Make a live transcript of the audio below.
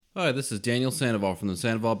Hi, this is Daniel Sandoval from the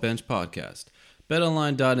Sandoval Bench Podcast.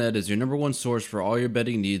 BetOnline.net is your number one source for all your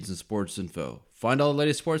betting needs and sports info. Find all the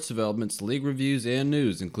latest sports developments, league reviews, and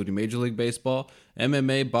news, including Major League Baseball,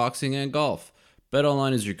 MMA, boxing, and golf.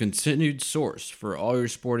 BetOnline is your continued source for all your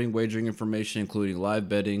sporting wagering information, including live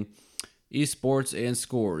betting, esports, and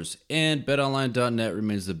scores. And BetOnline.net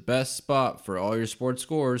remains the best spot for all your sports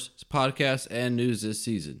scores, podcasts, and news this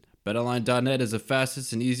season. BetOnline.net is the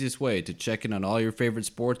fastest and easiest way to check in on all your favorite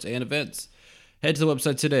sports and events. Head to the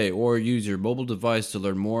website today or use your mobile device to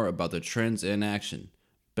learn more about the trends in action.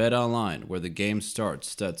 BetOnline, where the game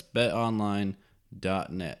starts. That's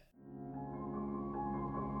betonline.net.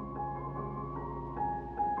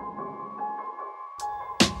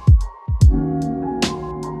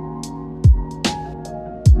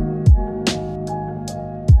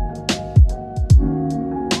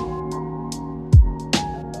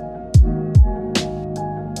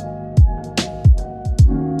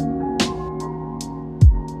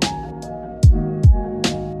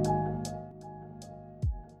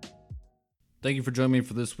 Thank you for joining me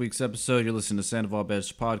for this week's episode. You're listening to Sandoval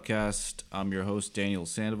Bench Podcast. I'm your host, Daniel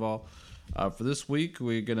Sandoval. For this week,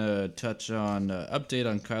 we're going to touch on update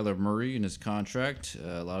on Kyler Murray and his contract.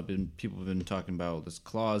 A lot of people have been talking about this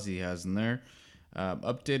clause he has in there.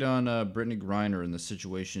 Update on Brittney Griner and the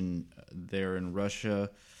situation there in Russia.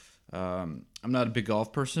 I'm not a big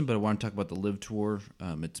golf person, but I want to talk about the LIV Tour.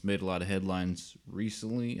 It's made a lot of headlines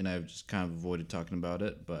recently, and I've just kind of avoided talking about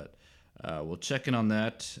it, but we'll check in on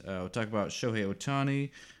that. We'll talk about Shohei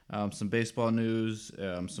Ohtani, some baseball news,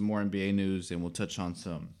 some more NBA news, and we'll touch on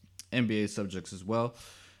some NBA subjects as well.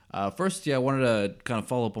 First, I wanted to kind of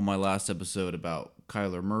follow up on my last episode about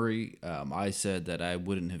Kyler Murray. I said that I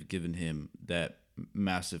wouldn't have given him that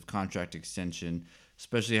massive contract extension,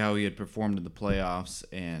 especially how he had performed in the playoffs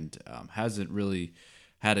and hasn't really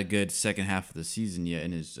had a good second half of the season yet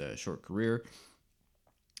in his short career.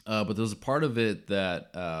 But there was a part of it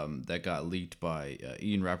that that got leaked by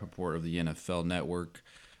Ian Rappaport of the NFL Network,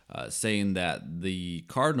 saying that the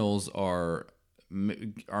Cardinals are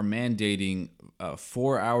mandating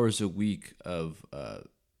 4 hours a week of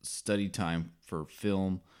study time for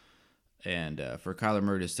film, and for Kyler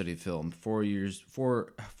Murray to study film 4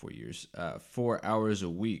 hours a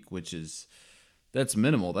week, that's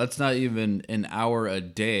minimal. That's not even an hour a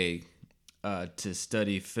day to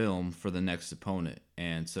study film for the next opponent.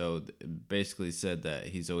 And so basically said that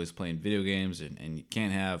he's always playing video games and you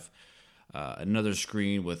can't have another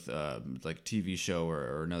screen with like TV show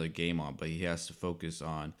or another game on, but he has to focus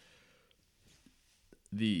on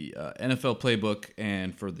the NFL playbook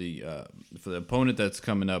and for the opponent that's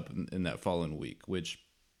coming up in that following week, which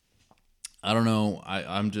I don't know.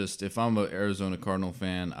 I'm just, if I'm an Arizona Cardinal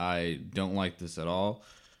fan, I don't like this at all.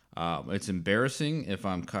 It's embarrassing if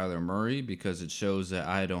I'm Kyler Murray because it shows that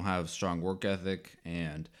I don't have strong work ethic,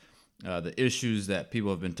 and the issues that people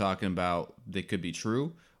have been talking about, they could be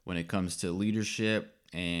true when it comes to leadership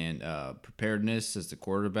and preparedness as the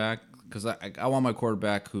quarterback, because I want my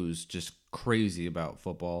quarterback who's just crazy about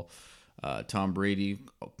football. Tom Brady,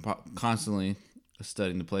 constantly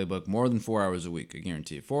studying the playbook more than 4 hours a week, I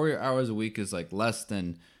guarantee you. 4 hours a week is like less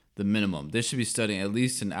than the minimum. They should be studying at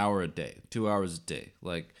least an hour a day, 2 hours a day.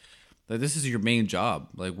 Like this is your main job.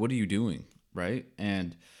 Like, what are you doing, right?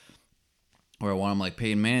 And or I want them like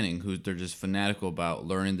Peyton Manning, who they're just fanatical about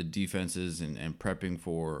learning the defenses and prepping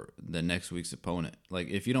for the next week's opponent. Like,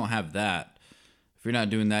 if you don't have that, if you're not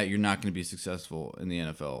doing that, you're not going to be successful in the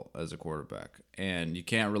NFL as a quarterback. And you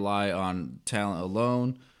can't rely on talent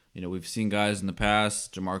alone. You know, we've seen guys in the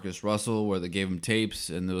past, Jamarcus Russell, where they gave him tapes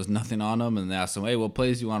and there was nothing on them, and they asked him, hey, what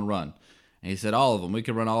plays do you want to run? And he said, all of them. We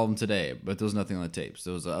could run all of them today, but there was nothing on the tapes.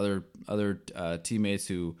 There was other teammates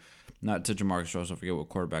who, not to Jamarcus Russell, I forget what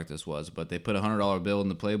quarterback this was, but they put a $100 bill in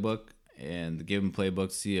the playbook and gave him a playbook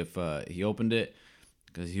to see if he opened it,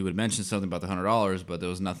 because he would mention something about the $100, but there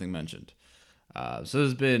was nothing mentioned. So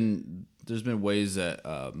there's been ways that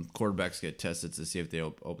quarterbacks get tested to see if they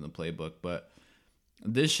open the playbook, but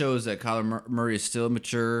this shows that Kyler Murray is still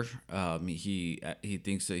immature. He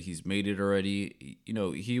thinks that he's made it already. You know,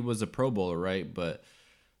 he was a Pro Bowler, right? But,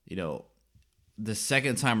 you know, the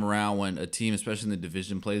second time around when a team, especially in the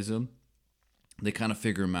division, plays him, they kind of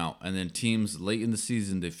figure him out. And then teams late in the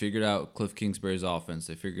season, they figured out Cliff Kingsbury's offense.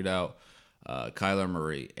 They figured out Kyler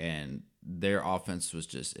Murray, and their offense was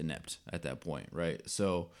just inept at that point, right?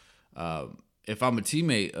 So, if I'm a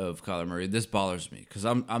teammate of Kyler Murray, this bothers me because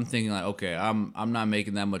I'm thinking like, okay, I'm not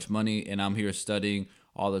making that much money and I'm here studying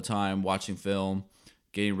all the time, watching film,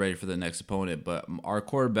 getting ready for the next opponent. But our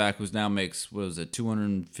quarterback, who's now makes, what was it,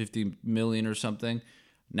 $250 million or something,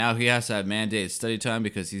 now he has to have mandated study time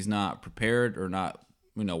because he's not prepared or not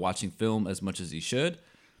watching film as much as he should,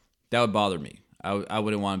 that would bother me. I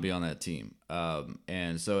wouldn't want to be on that team.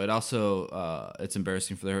 And so it also it's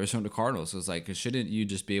embarrassing for the Arizona Cardinals. So it's like, shouldn't you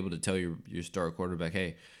just be able to tell your star quarterback,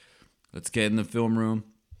 hey, let's get in the film room,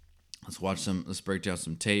 let's break down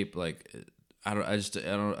some tape. Like, I just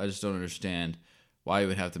don't understand why you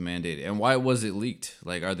would have to mandate it, and why was it leaked?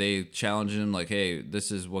 Like, are they challenging him? Like, hey,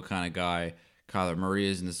 this is what kind of guy Kyler Murray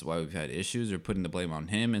is, and this is why we've had issues. Or putting the blame on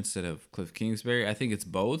him instead of Cliff Kingsbury. I think it's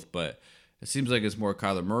both, but it seems like it's more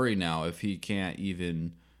Kyler Murray now if he can't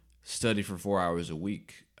even study for 4 hours a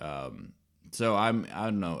week. So I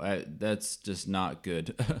don't know. That's just not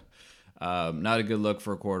good. Not a good look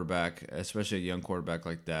for a quarterback, especially a young quarterback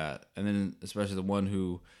like that. And then especially the one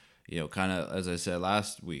who, kind of, as I said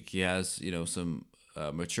last week, he has, some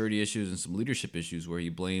maturity issues and some leadership issues where he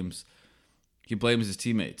blames his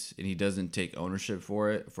teammates, and he doesn't take ownership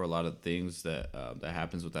for it, for a lot of things that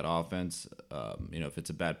happens with that offense. If it's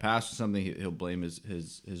a bad pass or something, he'll blame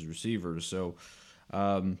his receivers. So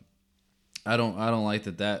I don't like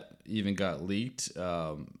that even got leaked.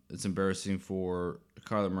 It's embarrassing for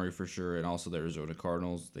Kyler Murray for sure, and also the Arizona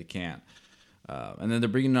Cardinals. They can't. And then they're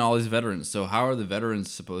bringing in all these veterans. So how are the veterans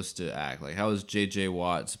supposed to act? Like, how is J.J.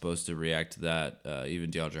 Watt supposed to react to that? Even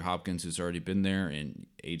DeAndre Hopkins, who's already been there, and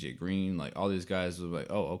A.J. Green, like all these guys were like,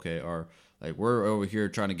 oh, okay, we're over here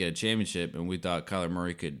trying to get a championship, and we thought Kyler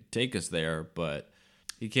Murray could take us there, but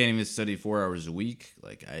he can't even study 4 hours a week.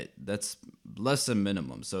 Like, that's less than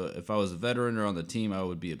minimum. So if I was a veteran or on the team, I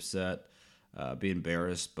would be upset, be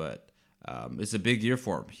embarrassed, but it's a big year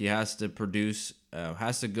for him. He has to produce,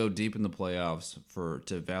 has to go deep in the playoffs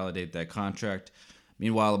to validate that contract.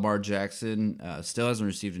 Meanwhile, Lamar Jackson still hasn't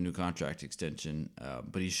received a new contract extension,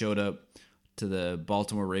 but he showed up to the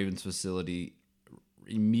Baltimore Ravens facility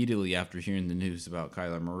immediately after hearing the news about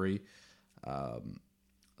Kyler Murray.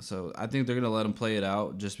 So I think they're going to let him play it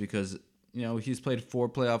out, just because, he's played 4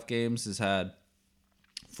 playoff games, has had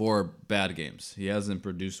 4 bad games. He hasn't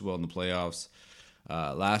produced well in the playoffs.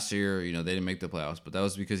 Last year, they didn't make the playoffs, but that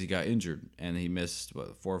was because he got injured and he missed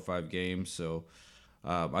 4 or 5 games. So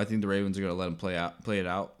I think the Ravens are going to let him play it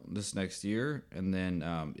out this next year, and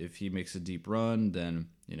then if he makes a deep run, then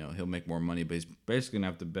he'll make more money. But he's basically going to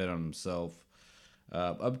have to bet on himself.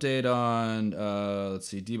 Update on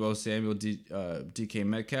Deebo Samuel, DK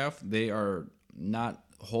Metcalf. They are not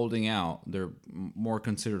holding out. They're more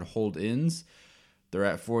considered hold-ins. They're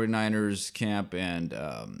at 49ers camp and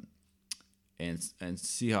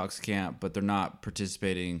Seahawks camp, but they're not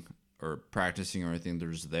participating or practicing or anything.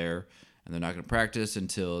 They're just there, and they're not going to practice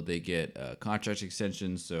until they get a contract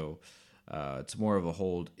extension. So it's more of a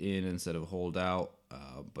hold in instead of a hold out.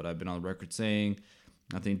 But I've been on the record saying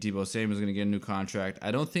I think Deebo Samuel is going to get a new contract.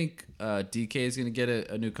 I don't think DK is going to get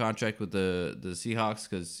a new contract with the Seahawks,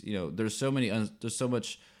 because there's so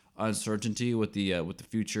much uncertainty with the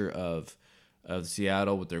future of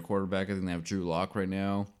Seattle with their quarterback. I think they have Drew Lock right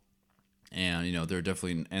now. And, they're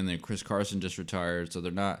definitely, and then Chris Carson just retired, so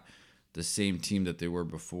they're not the same team that they were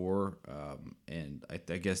before. And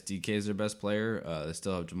I guess DK is their best player. They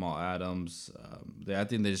still have Jamal Adams. I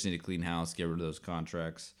think they just need to clean house, get rid of those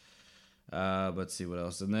contracts. Let's see what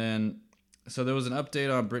else. And then, so there was an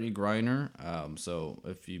update on Brittney Griner. So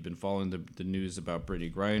if you've been following the news about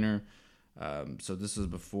Brittney Griner, so this was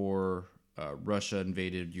before Russia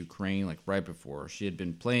invaded Ukraine, like right before. She had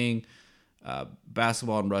been playing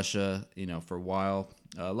basketball in Russia, for a while.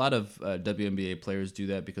 A lot of WNBA players do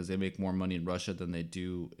that because they make more money in Russia than they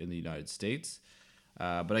do in the United States.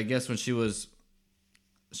 But I guess when she was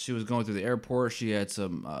going through the airport, she had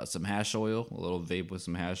some hash oil, a little vape with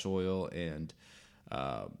some hash oil, and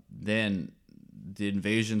then the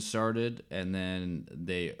invasion started, and then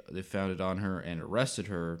they found it on her and arrested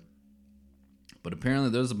her. But apparently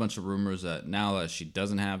there's a bunch of rumors that now that she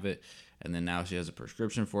doesn't have it, and then now she has a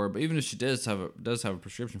prescription for it. But even if she does have a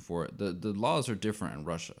prescription for it, the laws are different in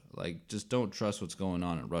Russia. Like, just don't trust what's going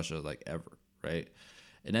on in Russia, like, ever, right?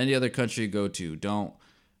 In any other country you go to, don't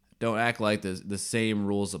act like the same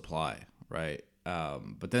rules apply, right?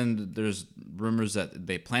 But then there's rumors that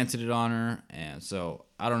they planted it on her, and so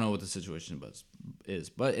I don't know what the situation is.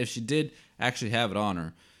 But if she did actually have it on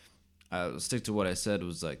her, I'll stick to what I said.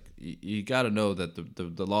 Was like, you got to know that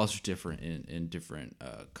the laws are different in different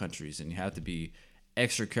countries, and you have to be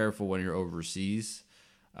extra careful when you're overseas.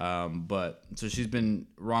 But so she's been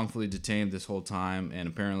wrongfully detained this whole time, and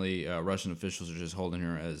apparently Russian officials are just holding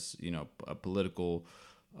her as a political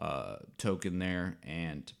token there.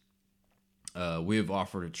 And we have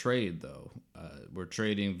offered a trade, though. We're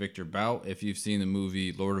trading Victor Bout. If you've seen the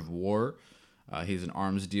movie Lord of War, he's an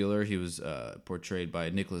arms dealer. He was portrayed by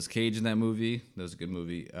Nicolas Cage in that movie. That was a good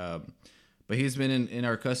movie. But But he's been in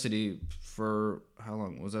our custody for how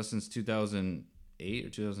long? Was that since 2008 or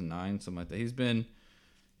 2009, something like that? He's been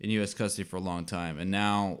in U.S. custody for a long time, and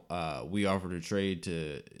now we offered a trade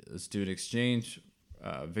to let's do an exchange.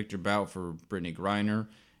 Victor Bout for Brittney Griner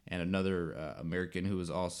and another American who is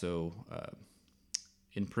also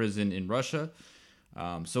in prison in Russia.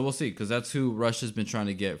 So we'll see, because that's who Russia's been trying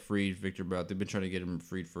to get freed, Victor Bout. They've been trying to get him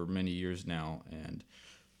freed for many years now, and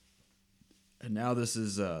now this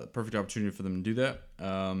is a perfect opportunity for them to do that.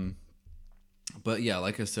 But yeah,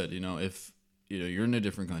 like I said, if you're in a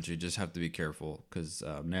different country, just have to be careful, because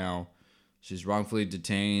now she's wrongfully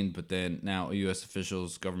detained, but then now U.S.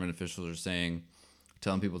 officials, government officials are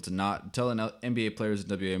telling people to not, telling NBA players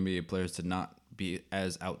and WNBA players to not be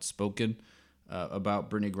as outspoken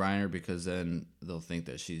about Brittney Griner, because then they'll think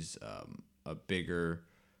that she's a bigger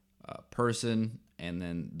person, and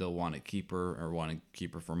then they'll want to keep her or want to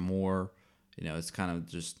keep her for more. It's kind of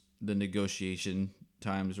just the negotiation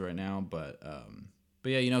times right now, but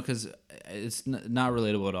yeah, because it's not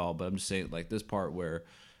relatable at all. But I'm just saying, like, this part where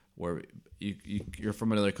you're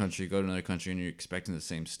from another country, go to another country, and you're expecting the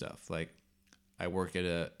same stuff. Like, I work at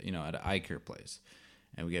at an eye care place,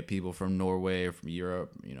 and we get people from Norway or from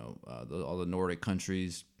Europe, all the Nordic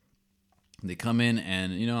countries. They come in,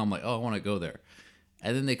 and I'm like, oh, I want to go there.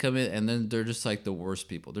 And then they come in, and then they're just like the worst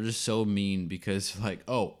people. They're just so mean, because like,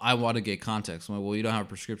 oh, I want to get contacts. I'm like, well, you don't have a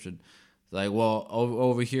prescription. Like, well,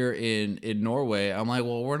 over here in Norway, I'm like,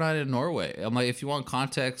 well, we're not in Norway. I'm like, if you want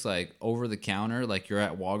contacts like over the counter, like you're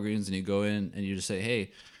at Walgreens and you go in and you just say, hey,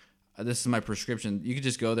 this is my prescription. You can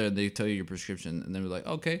just go there and they tell you your prescription, and then we're like,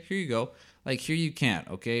 okay, here you go. Like, here you can't.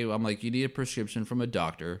 Okay, I'm like, you need a prescription from a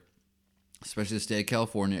doctor. Especially the state of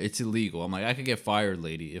California, it's illegal. I'm like, I could get fired,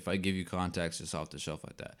 lady, if I give you contacts just off the shelf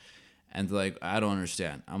like that. And they're like, I don't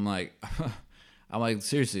understand. I'm like,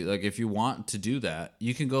 seriously, like, if you want to do that,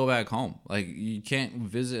 you can go back home. Like, you can't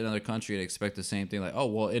visit another country and expect the same thing. Like, oh,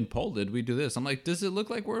 well, in Poland, we do this. I'm like, does it look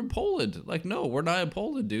like we're in Poland? Like, no, we're not in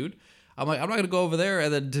Poland, dude. I'm like, I'm not going to go over there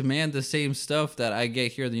and then demand the same stuff that I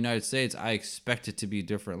get here in the United States. I expect it to be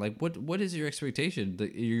different. Like, what is your expectation?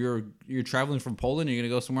 That you're traveling from Poland, you're going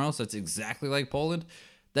to go somewhere else that's exactly like Poland?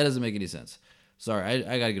 That doesn't make any sense. Sorry,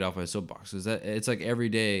 I got to get off my soapbox, because it's like every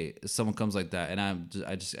day someone comes like that, and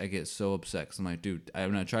I get so upset, because I'm like, dude,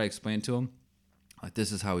 I'm going to try to explain to them, like,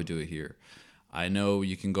 this is how we do it here. I know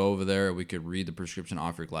you can go over there, we could read the prescription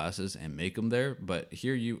off your glasses and make them there, but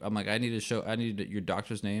here I'm like, I need your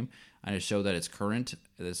doctor's name. I need to show that it's current,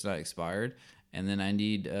 that it's not expired, and then I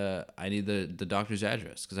need the doctor's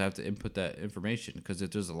address, because I have to input that information, because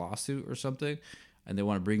if there's a lawsuit or something and they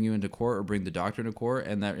want to bring you into court or bring the doctor into court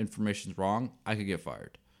and that information's wrong, I could get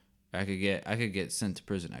fired. I could get sent to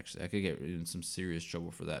prison, actually. I could get in some serious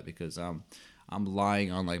trouble for that, because I'm lying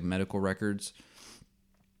on like medical records,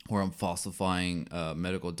 or I'm falsifying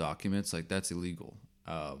medical documents. Like, that's illegal.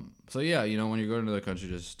 So yeah, when you're going to another country,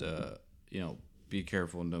 just be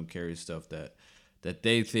careful and don't carry stuff that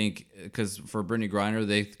they think, because for Brittney Griner,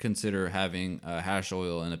 they consider having hash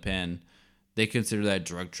oil in a pen, they consider that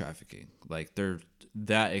drug trafficking. Like, they're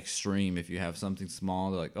that extreme. If you have something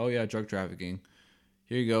small, they're like, oh yeah, drug trafficking.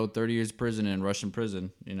 Here you go, 30 years prison in Russian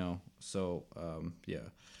prison. So yeah.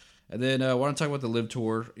 And then I want to talk about the LIV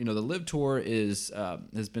Tour. The LIV Tour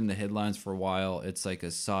has been in the headlines for a while. It's like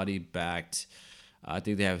a Saudi-backed. I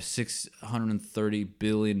think they have $630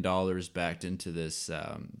 billion backed into this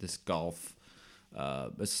golf.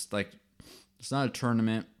 It's not a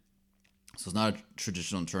tournament, so it's not a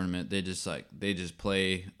traditional tournament. They just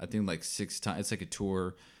play. I think like 6 times. It's like a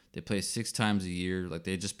tour. They play 6 times a year. Like,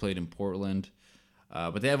 they just played in Portland,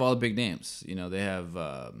 but they have all the big names. They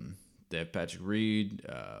have Patrick Reed.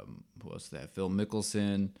 Who else? They have Phil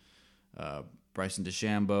Mickelson, Bryson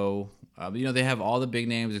DeChambeau. They have all the big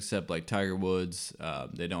names except like Tiger Woods.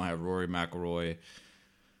 They don't have Rory McIlroy.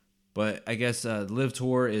 But I guess the LIV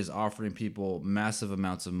Tour is offering people massive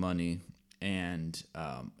amounts of money, and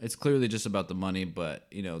it's clearly just about the money. But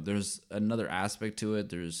there's another aspect to it.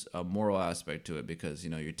 There's a moral aspect to it, because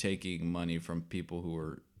you're taking money from people who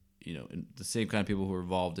are the same kind of people who were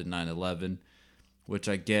involved in 9/11. Which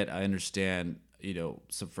I get, I understand,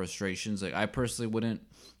 some frustrations. Like, I personally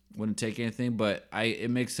wouldn't take anything, but it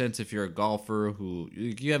makes sense if you're a golfer who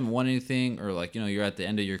you haven't won anything, or like, you're at the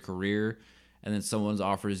end of your career, and then someone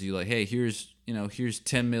offers you like, hey, here's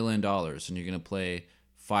 $10 million, and you're gonna play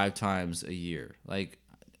 5 times a year. Like,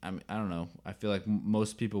 I don't know. I feel like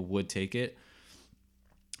most people would take it.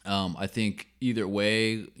 I think either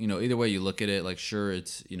way you look at it, like, sure,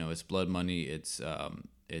 it's it's blood money. It's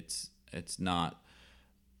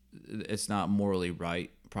not morally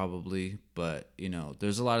right, probably, but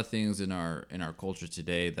there's a lot of things in our culture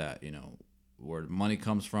today that where money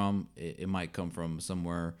comes from. It might come from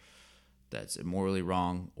somewhere that's immorally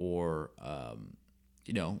wrong, or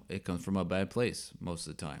it comes from a bad place most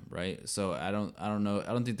of the time, right? So I don't know.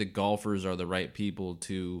 I don't think the golfers are the right people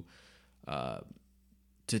to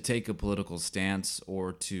take a political stance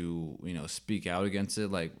or to speak out against it.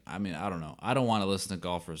 Like, I mean, I don't know. I don't want to listen to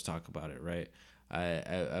golfers talk about it, right?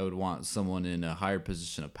 I would want someone in a higher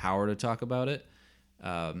position of power to talk about it,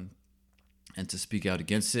 and to speak out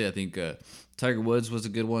against it. I think Tiger Woods was a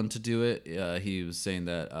good one to do it. He was saying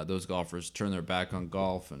that those golfers turn their back on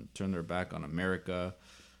golf and turn their back on America,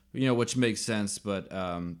 which makes sense. But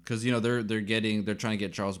because they're trying to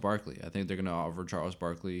get Charles Barkley. I think they're going to offer Charles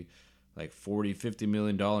Barkley like $40-50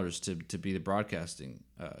 million to be the broadcasting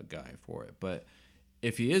guy for it. But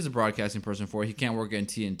if he is a broadcasting person for it, he can't work on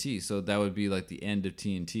TNT. So that would be like the end of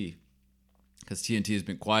TNT, because TNT has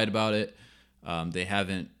been quiet about it. They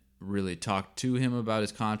haven't really talked to him about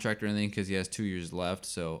his contract or anything, because he has 2 years left.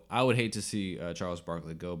 So I would hate to see Charles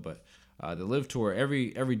Barkley go. But the LIV Tour,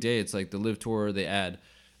 every day it's like the LIV Tour, they add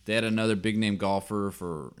another big name golfer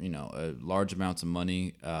for large amounts of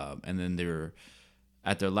money, and then they're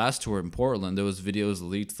at their last tour in Portland, there was videos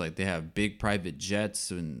leaked, like they have big private jets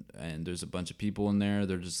and there's a bunch of people in there.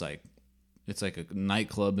 They're just like, it's like a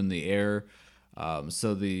nightclub in the air.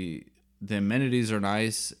 So the amenities are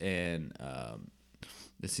nice, and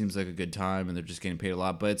it seems like a good time, and they're just getting paid a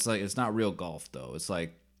lot. But it's not real golf though. It's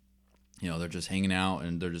like, they're just hanging out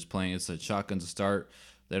and they're just playing. It's a shotgun to start.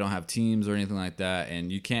 They don't have teams or anything like that,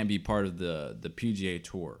 and you can't be part of the PGA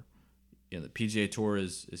Tour. The PGA Tour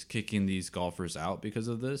is kicking these golfers out because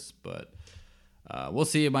of this, but we'll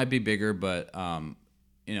see. It might be bigger, but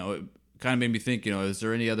it kind of made me think, is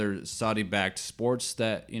there any other Saudi-backed sports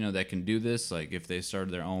that that can do this? Like if they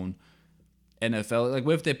started their own NFL, like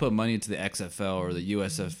what if they put money into the XFL or the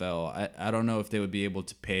USFL? I don't know if they would be able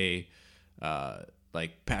to pay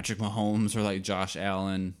like Patrick Mahomes or like Josh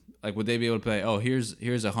Allen. Like would they be able to pay? Oh, here's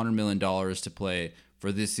 $100 million to play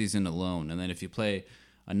for this season alone, and then if you play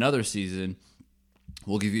another season,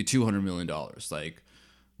 we'll give you $200 million. Like,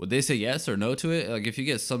 would they say yes or no to it? Like, if you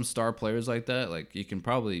get some star players like that, like you can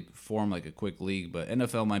probably form like a quick league. But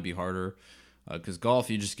NFL might be harder, because golf,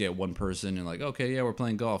 you just get one person and like, okay, yeah, we're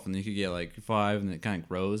playing golf, and then you could get like 5, and it kind of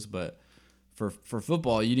grows. But for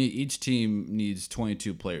football, each team needs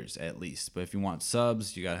 22 players at least. But if you want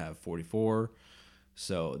subs, you gotta have 44.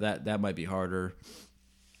 So that might be harder.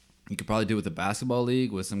 You could probably do it with the basketball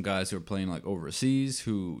league with some guys who are playing like overseas,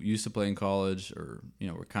 who used to play in college, or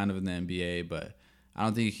were kind of in the NBA. But I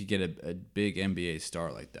don't think you could get a big NBA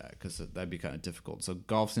star like that, because that'd be kind of difficult. So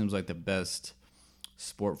golf seems like the best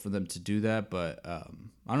sport for them to do that. But I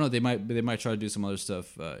don't know. They might try to do some other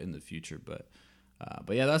stuff in the future. But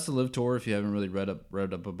yeah, that's the LIV Tour. If you haven't really read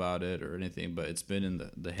up about it or anything, but it's been in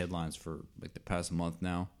the headlines for like the past month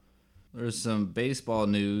now. There's some baseball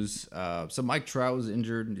news. So Mike Trout was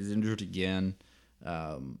injured. He's injured again.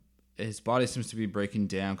 His body seems to be breaking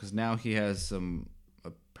down, because now he has some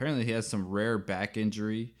rare back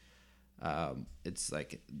injury. It's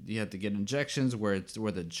like you have to get injections where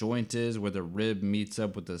the joint is, where the rib meets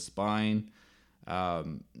up with the spine.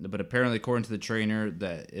 But apparently, according to the trainer,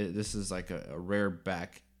 this is like a rare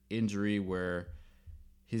back injury where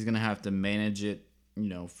he's gonna have to manage it,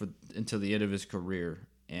 until the end of his career.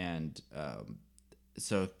 And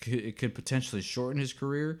so it could potentially shorten his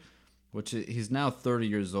career, which he's now 30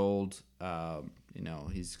 years old.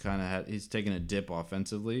 He's he's taken a dip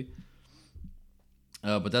offensively,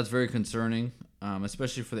 but that's very concerning,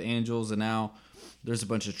 especially for the Angels. And now there's a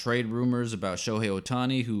bunch of trade rumors about Shohei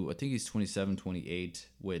Ohtani, who I think he's 27, 28,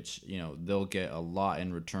 which they'll get a lot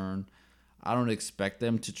in return. I don't expect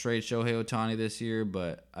them to trade Shohei Ohtani this year,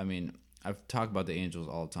 but I mean, I've talked about the Angels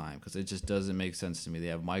all the time because it just doesn't make sense to me. They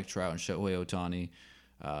have Mike Trout and Shohei Ohtani.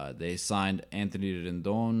 They signed Anthony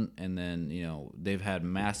Rendon, and then they've had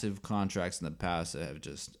massive contracts in the past that have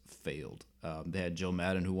just failed. They had Joe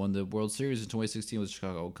Madden, who won the World Series in 2016 with the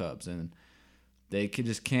Chicago Cubs, and they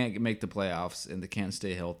just can't make the playoffs, and they can't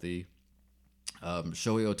stay healthy.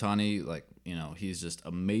 Shohei Ohtani, he's just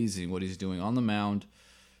amazing what he's doing on the mound,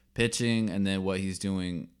 pitching, and then what he's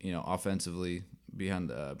doing, offensively behind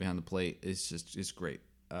the plate it's great.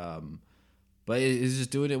 But he's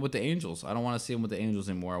just doing it with the Angels. I don't want to see him with the Angels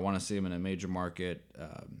anymore. I want to see him in a major market.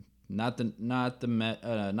 Not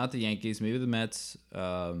the Yankees, maybe the Mets.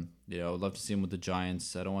 I'd love to see him with the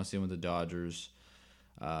Giants. I don't want to see him with the Dodgers.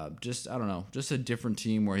 I don't know, just a different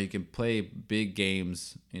team where he can play big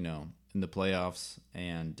games, in the playoffs.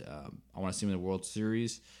 And I want to see him in the World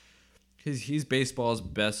Series, because he's baseball's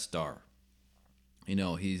best star.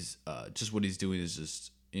 He's just what he's doing is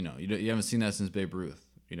just, you haven't seen that since Babe Ruth.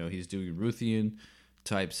 He's doing Ruthian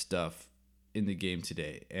type stuff in the game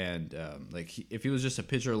today. And if he was just a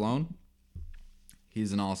pitcher alone,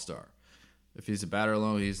 he's an all-star. If he's a batter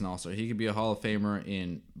alone, he's an all-star. He could be a Hall of Famer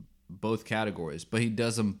in both categories, but he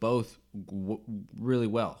does them both really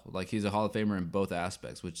well. Like, he's a Hall of Famer in both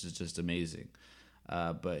aspects, which is just amazing.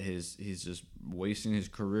 But he's just wasting his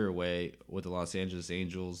career away with the Los Angeles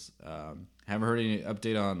Angels. Haven't heard any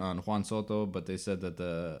update on Juan Soto, but they said that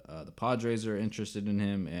the Padres are interested in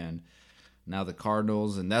him, and now the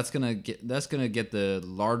Cardinals, and that's gonna get the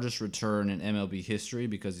largest return in MLB history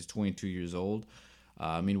because he's 22 years old.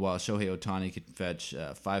 Meanwhile, Shohei Ohtani could fetch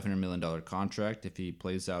a $500 million contract if he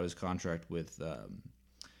plays out his contract with the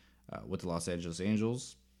Los Angeles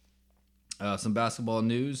Angels. Some basketball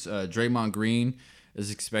news. Draymond Green is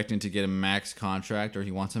expecting to get a max contract, or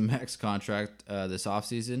he wants a max contract this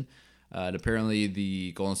offseason. And apparently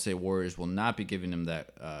the Golden State Warriors will not be giving him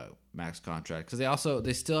that max contract because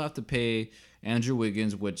they still have to pay Andrew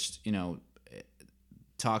Wiggins, which,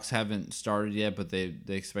 talks haven't started yet, but they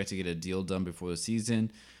expect to get a deal done before the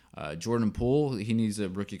season. Jordan Poole, he needs a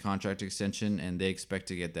rookie contract extension, and they expect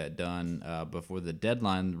to get that done before the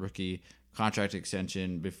deadline. The rookie contract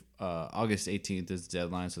extension, August 18th is the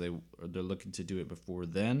deadline, so they're looking to do it before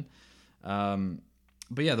then.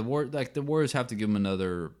 But yeah, the Warriors have to give him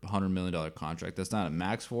another $100 million contract. That's not a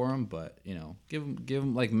max for him, but give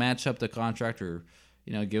him like match up the contract, or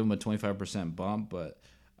give him a 25% bump. But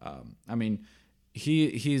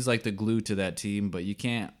he's like the glue to that team. But you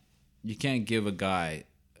can't give a guy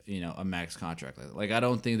a max contract. Like I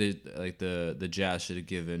don't think that like the Jazz should have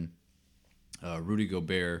given Rudy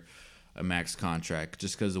Gobert a max contract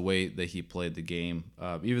just because the way that he played the game.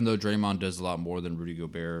 Even though Draymond does a lot more than Rudy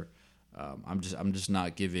Gobert. I'm just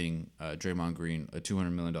not giving Draymond Green a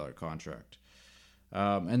 $200 million contract.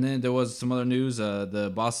 And then there was some other news.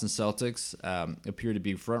 The Boston Celtics appear to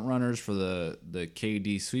be front runners for the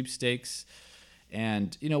KD sweepstakes,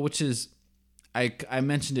 and which is I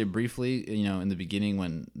mentioned it briefly in the beginning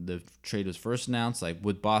when the trade was first announced. Like,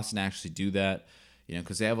 would Boston actually do that?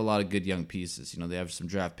 Because they have a lot of good young pieces. They have some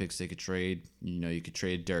draft picks they could trade. You could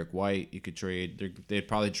trade Derek White. You could trade. They'd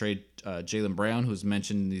probably trade Jaylen Brown, who's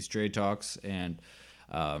mentioned in these trade talks. And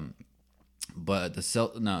but the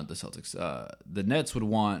Celtics. The Nets would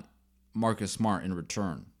want Marcus Smart in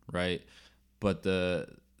return, right? But the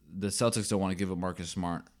Celtics don't want to give up Marcus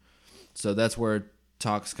Smart, so that's where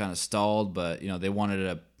talks kind of stalled. But they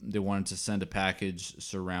wanted to send a package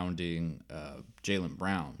surrounding Jaylen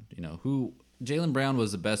Brown. Who. Jaylen Brown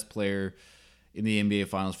was the best player in the NBA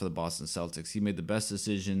Finals for the Boston Celtics. He made the best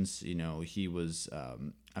decisions. He was.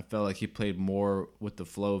 I felt like he played more with the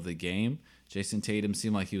flow of the game. Jason Tatum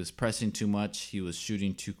seemed like he was pressing too much. He was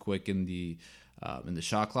shooting too quick in the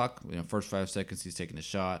shot clock. First 5 seconds he's taking a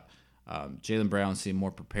shot. Jaylen Brown seemed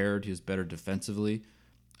more prepared. He was better defensively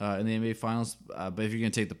in the NBA Finals. But if you're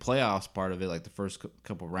gonna take the playoffs part of it, like the first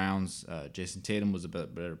couple rounds, Jason Tatum was a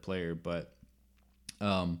better player. But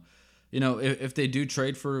if they do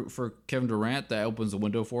trade for Kevin Durant, that opens a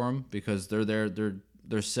window for them because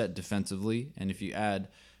they're set defensively, and if you add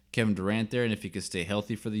Kevin Durant there, and if he could stay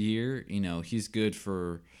healthy for the year, he's good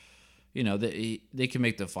for, they can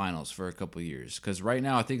make the finals for a couple of years. Because right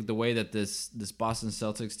now, I think the way that this Boston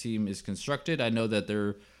Celtics team is constructed, I know that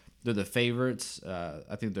they're the favorites.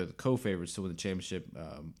 I think they're the co-favorites to win the championship,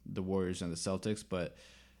 the Warriors and the Celtics, but.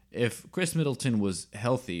 If Chris Middleton was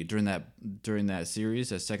healthy during that series,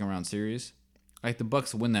 that second round series, like the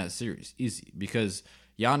Bucks win that series easy because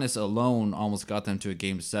Giannis alone almost got them to a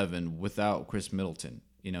Game 7 without Chris Middleton.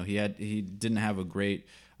 He didn't have a great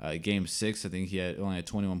Game 6. I think he only had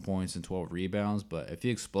 21 points and 12 rebounds. But if he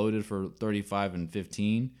exploded for 35 and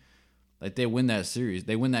 15, like they win that series,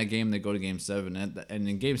 they win that game, they go to Game 7, and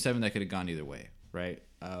in Game 7 that could have gone either way, right?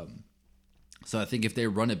 So I think if they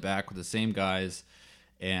run it back with the same guys.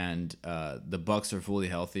 And the Bucks are fully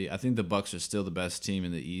healthy. I think the Bucks are still the best team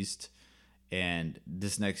in the East. And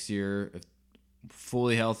this next year, if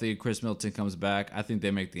fully healthy, Chris Middleton comes back, I think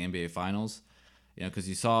they make the NBA Finals. Because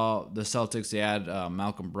you saw the Celtics, they had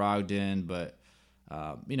Malcolm Brogdon, but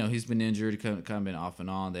he's been injured, kind of been off and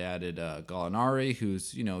on. They added Gallinari,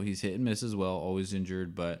 who's he's hit and miss as well, always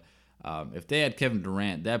injured. But if they had Kevin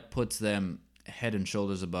Durant, that puts them head and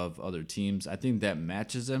shoulders above other teams. I think that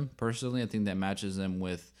matches them personally. I think that matches them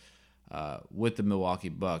with the Milwaukee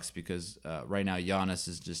Bucks because right now Giannis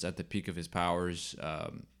is just at the peak of his powers.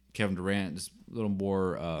 Kevin Durant is a little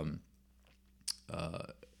more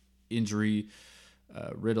injury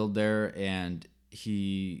riddled there, and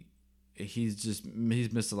he's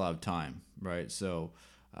missed a lot of time, right? So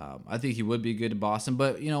I think he would be good to Boston,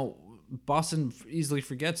 but Boston easily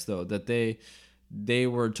forgets though that they they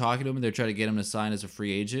were talking to him. They're trying to get him to sign as a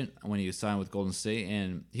free agent when he signed with Golden State,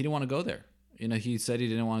 and he didn't want to go there. He said he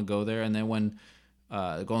didn't want to go there. And then when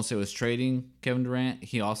Golden State was trading Kevin Durant,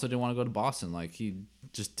 he also didn't want to go to Boston. Like, he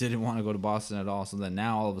just didn't want to go to Boston at all. So then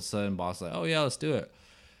now all of a sudden, Boston's like, oh yeah, let's do it.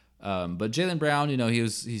 But Jaylen Brown, he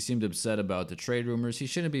seemed upset about the trade rumors. He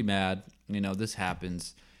shouldn't be mad. This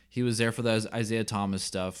happens. He was there for the Isaiah Thomas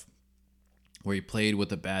stuff, where he played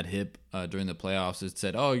with a bad hip during the playoffs. It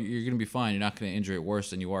said, oh, you're going to be fine. You're not going to injure it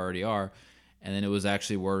worse than you already are. And then it was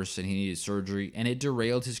actually worse, and he needed surgery. And it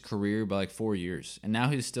derailed his career by like 4 years. And now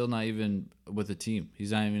he's still not even with the team.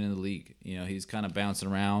 He's not even in the league. He's kind of bouncing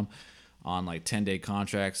around on like 10-day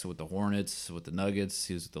contracts with the Hornets, with the Nuggets.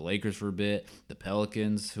 He was with the Lakers for a bit, the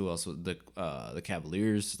Pelicans, who else? The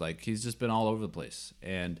Cavaliers. Like, he's just been all over the place.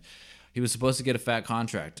 And he was supposed to get a fat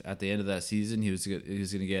contract at the end of that season. He was going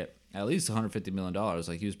to get at least $150 million.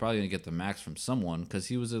 Like, he was probably going to get the max from someone, because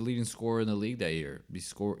he was a leading scorer in the league that year.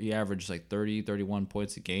 He averaged like 30, 31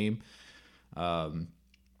 points a game. I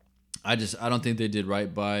don't think they did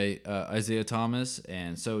right by Isaiah Thomas.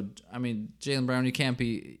 And so, Jaylen Brown, you can't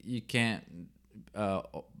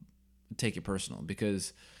take it personal,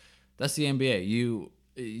 because that's the NBA.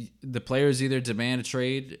 The players either demand a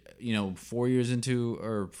trade, 4 years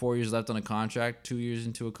left on a contract, 2 years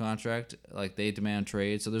into a contract, like, they demand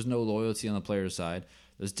trade. So there's no loyalty on the player's side.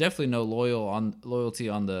 There's definitely no loyalty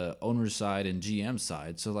on the owner's side and GM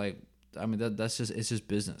side. So, like, it's just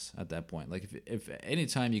business at that point. Like, if any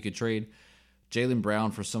time you could trade Jaylen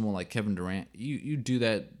Brown for someone like Kevin Durant, you do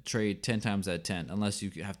that trade 10 times out of 10, unless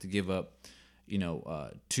you have to give up,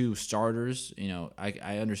 2 starters.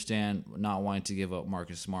 I understand not wanting to give up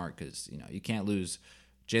Marcus Smart, because you can't lose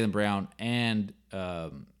Jaylen Brown and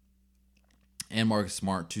Marcus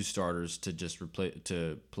Smart, 2 starters, to just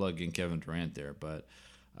plug in Kevin Durant there. But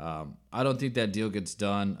I don't think that deal gets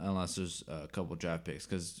done unless there's a couple draft picks,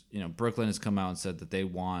 because Brooklyn has come out and said that they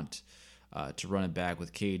want to run it back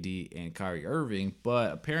with KD and Kyrie Irving,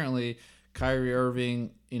 but apparently Kyrie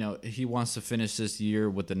Irving, he wants to finish this year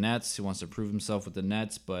with the Nets. He wants to prove himself with the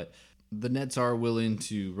Nets, but the Nets are willing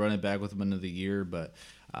to run it back with him another year, but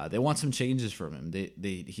they want some changes from him.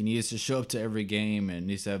 He needs to show up to every game and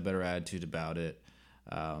needs to have a better attitude about it.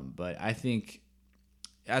 But I think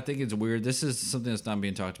it's weird. This is something that's not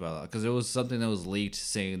being talked about a lot, because it was something that was leaked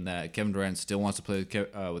saying that Kevin Durant still wants to play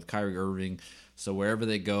with Kyrie Irving. So wherever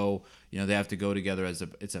they go, they have to go together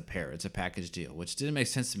it's a pair. It's a package deal, which didn't make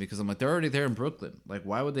sense to me, because I'm like, they're already there in Brooklyn. Like,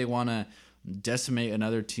 why would they want to decimate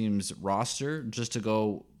another team's roster just to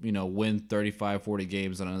go, win 35, 40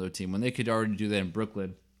 games on another team, when they could already do that in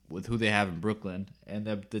Brooklyn with who they have in Brooklyn, and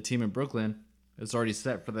the team in Brooklyn is already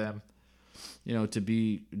set for them, to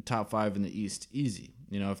be top 5 in the East easy.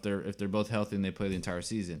 If they're both healthy and they play the entire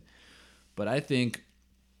season. But I think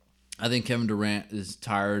Kevin Durant is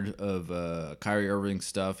tired of Kyrie Irving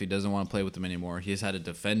stuff. He doesn't want to play with him anymore. He has had to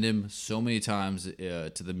defend him so many times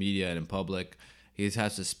to the media and in public. He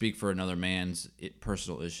has to speak for another man's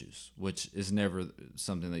personal issues, which is never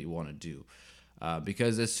something that you want to do.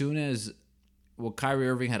 Because as soon as Kyrie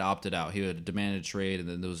Irving had opted out, he had demanded trade, and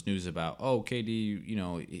then there was news about,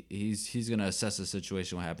 KD, he's going to assess the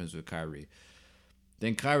situation, what happens with Kyrie.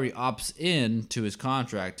 Then Kyrie opts in to his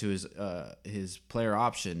contract, to his player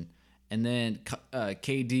option. And then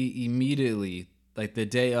KD immediately, like the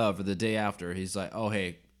day of or the day after, he's like, oh,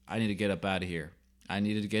 hey, I need to get up out of here. I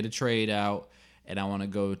needed to get a trade out, and I want to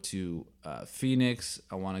go to Phoenix.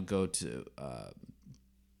 I want to go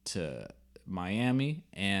to Miami.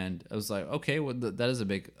 And I was like, okay, well, that doesn't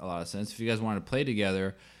make a lot of sense. If you guys want to play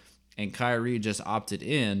together and Kyrie just opted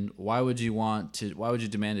in, why would you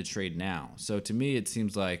demand a trade now? So to me, it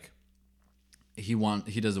seems like he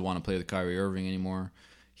doesn't want to play with Kyrie Irving anymore.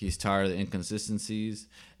 He's tired of the inconsistencies.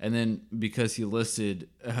 And then because he listed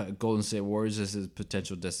Golden State Warriors as his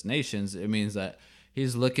potential destinations, it means that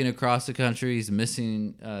he's looking across the country. He's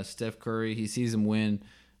missing Steph Curry. He sees him win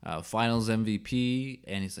finals MVP,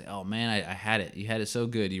 and he's like, oh, man, I had it. You had it so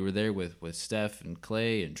good. You were there with Steph and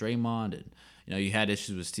Clay and Draymond. And, you had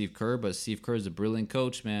issues with Steve Kerr, but Steve Kerr is a brilliant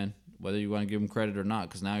coach, man, whether you want to give him credit or not,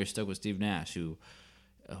 because now you're stuck with Steve Nash,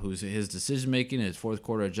 who's his decision-making and his fourth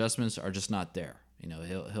quarter adjustments are just not there.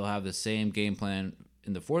 He'll have the same game plan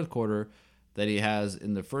in the fourth quarter that he has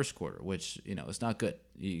in the first quarter, which, it's not good.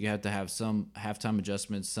 You have to have some halftime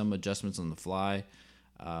adjustments, some adjustments on the fly.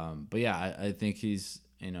 But yeah, I think he's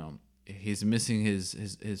missing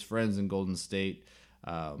his friends in Golden State.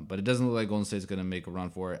 But it doesn't look like Golden State's going to make a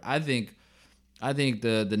run for it. I think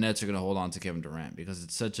the Nets are going to hold on to Kevin Durant, because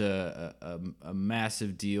it's such a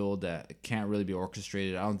massive deal that can't really be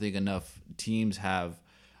orchestrated. I don't think enough teams have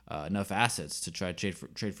enough assets to try to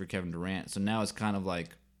trade for Kevin Durant. So now it's kind of like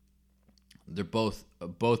they're both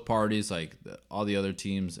parties, like all the other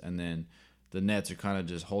teams, and then the Nets are kind of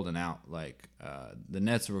just holding out. Like the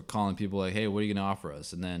Nets were calling people like, "Hey, what are you gonna offer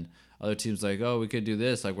us?" And then other teams like, "Oh, we could do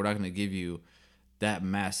this. Like, we're not gonna give you that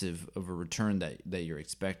massive of a return that you're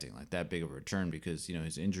expecting, like that big of a return, because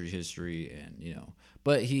his injury history and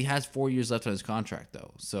But he has 4 years left on his contract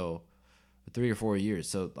though, so 3 or 4 years.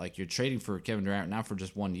 So like you're trading for Kevin Durant not for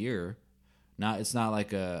just 1 year. It's not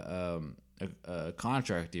like a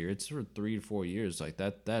contract year. It's for 3 to 4 years. Like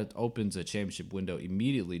that opens a championship window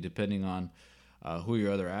immediately, depending on who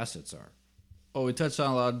your other assets are. Oh, we touched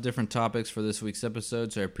on a lot of different topics for this week's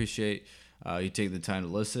episode, so I appreciate you taking the time to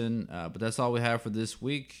listen. But that's all we have for this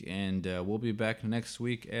week, and we'll be back next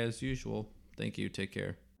week as usual. Thank you. Take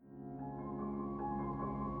care.